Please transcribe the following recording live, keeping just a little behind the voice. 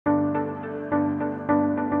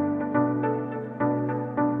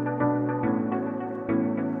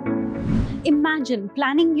Imagine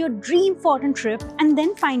planning your dream foreign trip and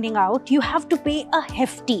then finding out you have to pay a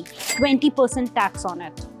hefty 20% tax on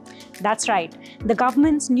it. That's right, the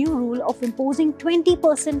government's new rule of imposing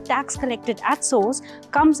 20% tax collected at source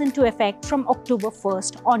comes into effect from October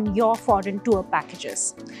 1st on your foreign tour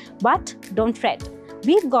packages. But don't fret,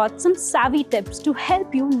 we've got some savvy tips to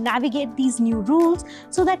help you navigate these new rules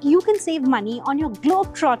so that you can save money on your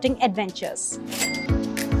globe-trotting adventures.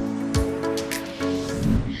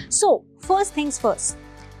 So, first things first,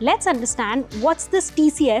 let's understand what this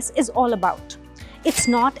TCS is all about. It's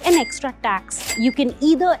not an extra tax. You can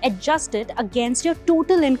either adjust it against your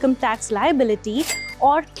total income tax liability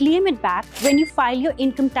or claim it back when you file your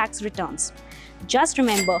income tax returns. Just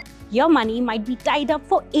remember, your money might be tied up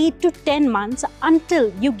for 8 to 10 months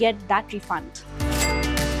until you get that refund.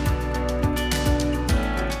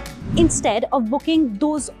 Instead of booking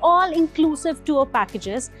those all-inclusive tour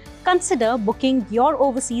packages, consider booking your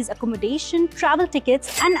overseas accommodation, travel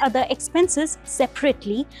tickets and other expenses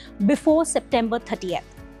separately before September 30th.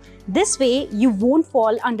 This way, you won't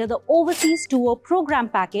fall under the Overseas Tour Program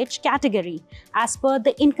Package category as per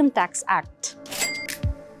the Income Tax Act.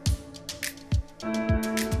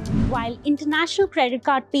 While international credit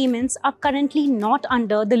card payments are currently not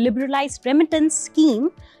under the liberalized remittance scheme,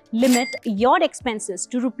 limit your expenses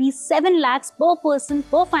to Rs 7 lakhs per person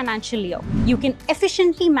per financial year. You can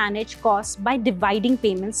efficiently manage costs by dividing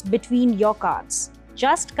payments between your cards.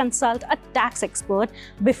 Just consult a tax expert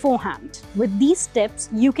beforehand. With these tips,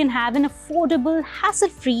 you can have an affordable,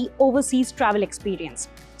 hassle-free overseas travel experience.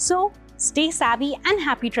 So, stay savvy and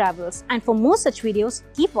happy travels. And for more such videos,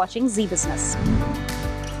 keep watching Zee Business.